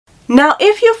Now,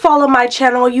 if you follow my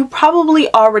channel, you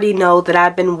probably already know that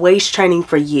I've been waist training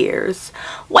for years.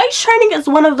 Waist training is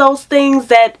one of those things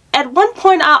that at one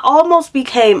point I almost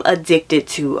became addicted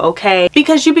to, okay?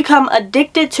 Because you become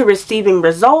addicted to receiving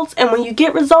results, and when you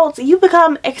get results, you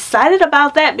become excited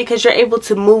about that because you're able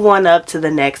to move on up to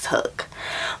the next hook.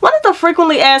 One of the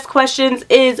frequently asked questions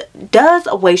is, does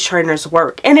waist trainers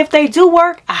work? And if they do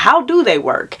work, how do they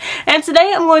work? And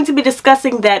today I'm going to be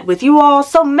discussing that with you all,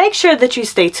 so make sure that you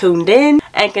stay tuned in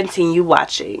and continue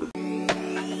watching.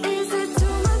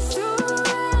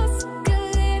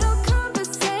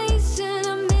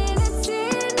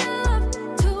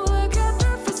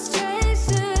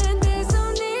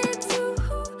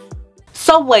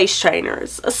 So waist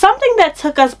trainers, something that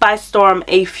took us by storm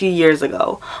a few years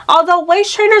ago. Although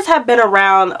waist trainers have been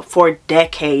around for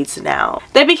decades now,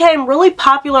 they became really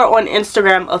popular on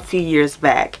Instagram a few years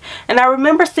back. And I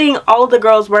remember seeing all of the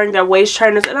girls wearing their waist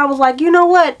trainers and I was like, you know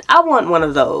what? I want one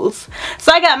of those.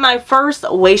 So I got my first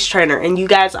waist trainer, and you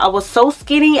guys, I was so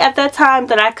skinny at that time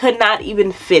that I could not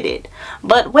even fit it.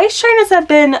 But waist trainers have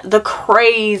been the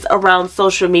craze around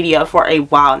social media for a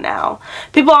while now.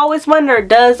 People always wonder,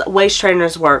 does waist trainers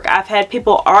work? I've had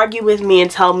people argue with me and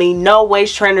tell me no,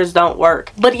 waist trainers don't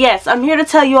work. But yes, I'm here to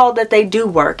tell you all that they do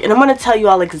work, and I'm going to tell you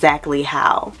all exactly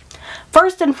how.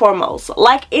 First and foremost,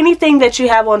 like anything that you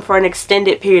have on for an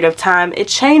extended period of time, it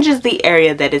changes the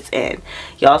area that it's in.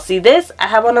 Y'all see this? I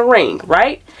have on a ring,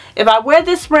 right? If I wear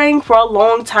this ring for a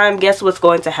long time, guess what's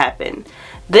going to happen?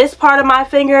 This part of my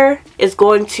finger is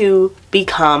going to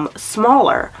become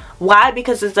smaller. Why?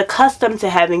 Because it's accustomed to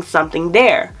having something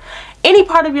there. Any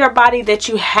part of your body that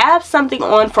you have something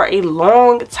on for a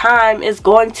long time is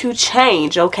going to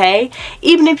change, okay?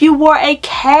 Even if you wore a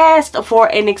cast for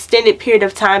an extended period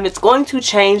of time, it's going to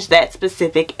change that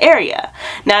specific area.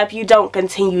 Now, if you don't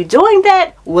continue doing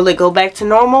that, will it go back to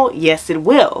normal? Yes, it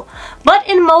will. But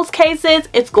in most cases,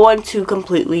 it's going to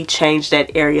completely change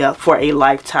that area for a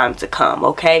lifetime to come,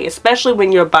 okay? Especially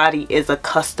when your body is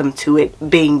accustomed to it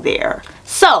being there.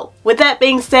 So, with that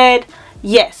being said,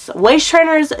 yes, waist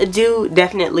trainers do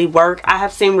definitely work. I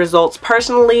have seen results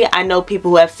personally. I know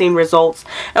people who have seen results.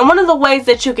 And one of the ways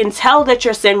that you can tell that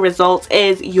you're seeing results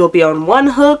is you'll be on one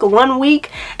hook 1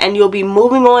 week and you'll be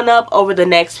moving on up over the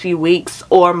next few weeks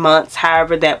or months,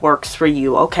 however that works for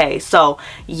you. Okay, so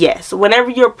yes, whenever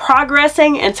you're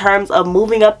progressing in terms of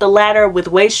moving up the ladder with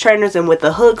waist trainers and with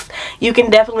the hooks, you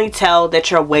can definitely tell that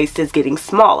your waist is getting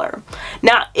smaller.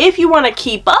 Now, if you want to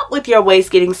keep up with your waist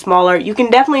getting smaller, you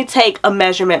can definitely take a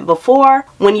measurement before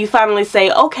when you finally say,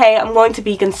 okay, I'm going to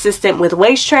be consistent with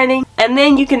waist training, and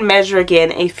then you can measure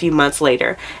again a few months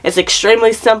later. It's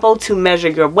extremely simple to measure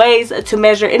your waist, to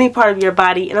measure any part of your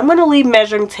body, and I'm going to leave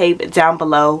measuring tape down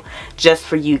below just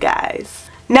for you guys.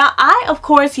 Now, I of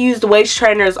course used waist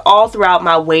trainers all throughout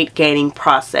my weight gaining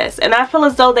process, and I feel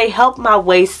as though they help my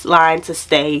waistline to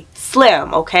stay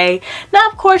slim, okay? Now,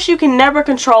 of course, you can never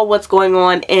control what's going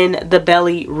on in the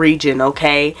belly region,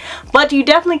 okay? But you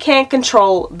definitely can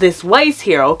control this waist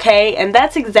here, okay? And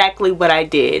that's exactly what I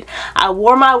did. I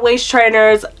wore my waist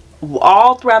trainers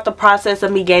all throughout the process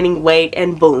of me gaining weight,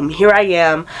 and boom, here I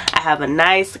am. I have a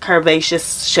nice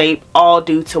curvaceous shape, all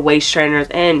due to waist trainers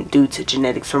and due to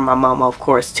genetics from my mama, of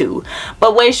course, too.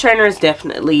 But waist trainers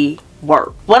definitely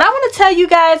work. What I want to tell you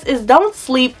guys is don't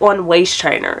sleep on waist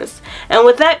trainers. And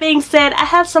with that being said, I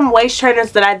have some waist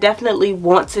trainers that I definitely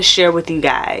want to share with you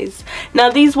guys. Now,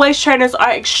 these waist trainers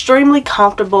are extremely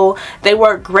comfortable, they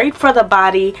work great for the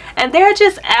body, and they're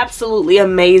just absolutely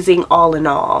amazing all in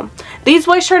all. These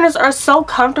waist trainers are so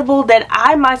comfortable that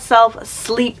I myself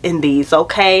sleep in these,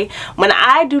 okay? When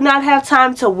I do not have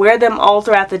time to wear them all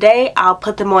throughout the day, I'll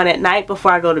put them on at night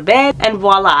before I go to bed, and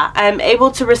voila, I am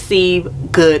able to receive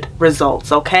good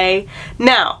results, okay?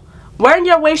 Now, wearing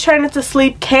your waist trainer to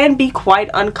sleep can be quite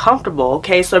uncomfortable,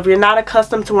 okay? So if you're not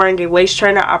accustomed to wearing a waist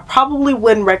trainer, I probably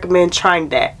wouldn't recommend trying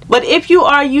that. But if you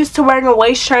are used to wearing a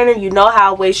waist trainer, you know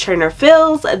how a waist trainer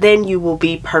feels, then you will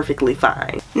be perfectly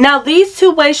fine. Now, these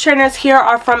two waist trainers here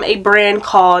are from a brand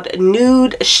called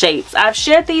Nude Shapes. I've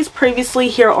shared these previously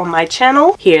here on my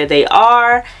channel. Here they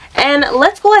are. And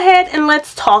let's go ahead and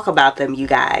let's talk about them, you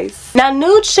guys. Now,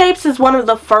 Nude Shapes is one of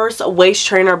the first waist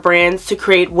trainer brands to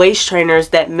create waist trainers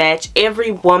that match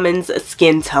every woman's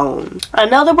skin tone. I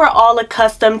know that we're all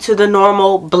accustomed to the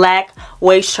normal black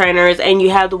waist trainers and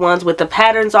you have the ones with the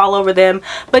patterns all over them,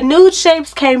 but Nude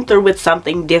Shapes came through with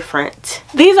something different.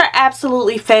 These are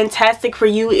absolutely fantastic for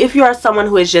you if you are someone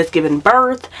who has just given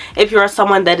birth, if you are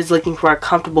someone that is looking for a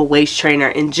comfortable waist trainer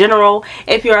in general,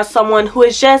 if you are someone who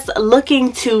is just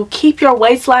looking to keep your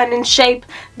waistline in shape,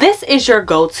 this is your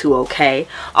go-to, okay?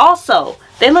 Also,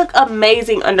 They look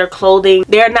amazing under clothing.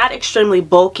 They are not extremely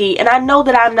bulky, and I know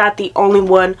that I'm not the only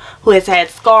one who has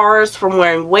had scars from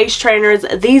wearing waist trainers.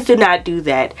 These do not do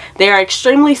that. They are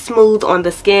extremely smooth on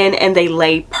the skin and they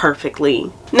lay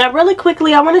perfectly. Now really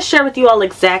quickly, I want to share with you all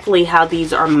exactly how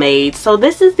these are made. So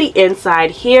this is the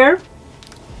inside here.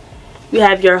 You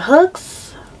have your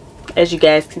hooks, as you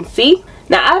guys can see.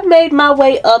 Now I've made my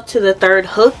way up to the third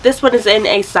hook. This one is in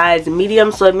a size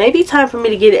medium, so it may be time for me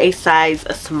to get a size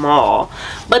small.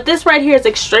 But this right here is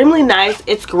extremely nice.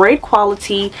 It's great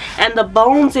quality, and the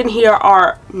bones in here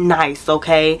are nice,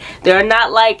 okay? They're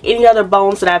not like any other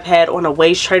bones that I've had on a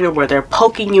waist trainer where they're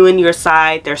poking you in your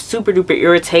side. They're super duper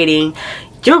irritating.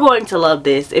 You're going to love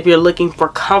this if you're looking for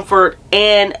comfort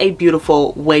and a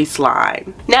beautiful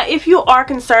waistline. Now, if you are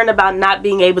concerned about not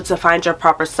being able to find your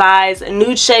proper size,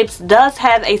 Nude Shapes does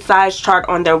have a size chart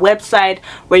on their website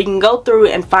where you can go through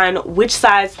and find which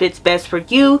size fits best for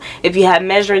you. If you have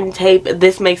measuring tape,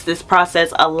 this makes this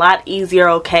process a lot easier,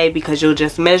 okay, because you'll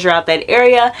just measure out that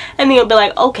area and then you'll be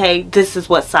like, okay, this is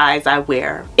what size I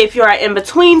wear. If you are in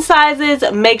between sizes,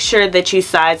 make sure that you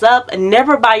size up and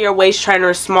never buy your waist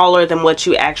trainer smaller than what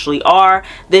you actually are.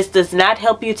 This does not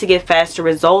help you to get faster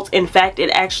results. In fact, it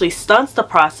actually stunts the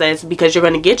process because you're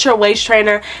going to get your waist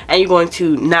trainer and you're going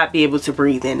to not be able to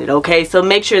breathe in it, okay? So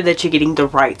make sure that you're getting the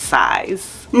right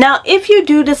size. Now, if you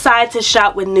do decide to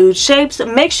shop with Nude Shapes,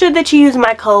 make sure that you use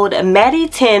my code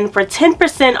MATTIE10 for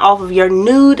 10% off of your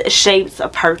Nude Shapes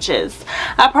purchase.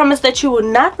 I promise that you will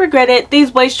not regret it.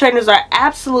 These waist trainers are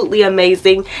absolutely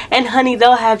amazing, and honey,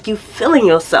 they'll have you feeling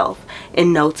yourself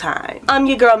in no time. I'm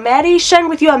your girl Maddie, sharing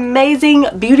with you amazing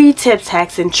beauty tips,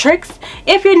 hacks, and tricks.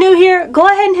 If you're new here, go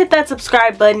ahead and hit that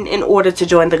subscribe button in order to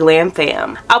join the Glam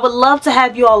fam. I would love to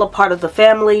have you all a part of the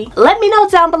family. Let me know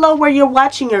down below where you're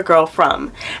watching your girl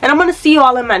from, and I'm going to see you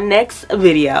all in my next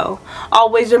video.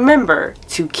 Always remember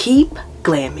to keep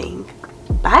glamming.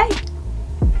 Bye.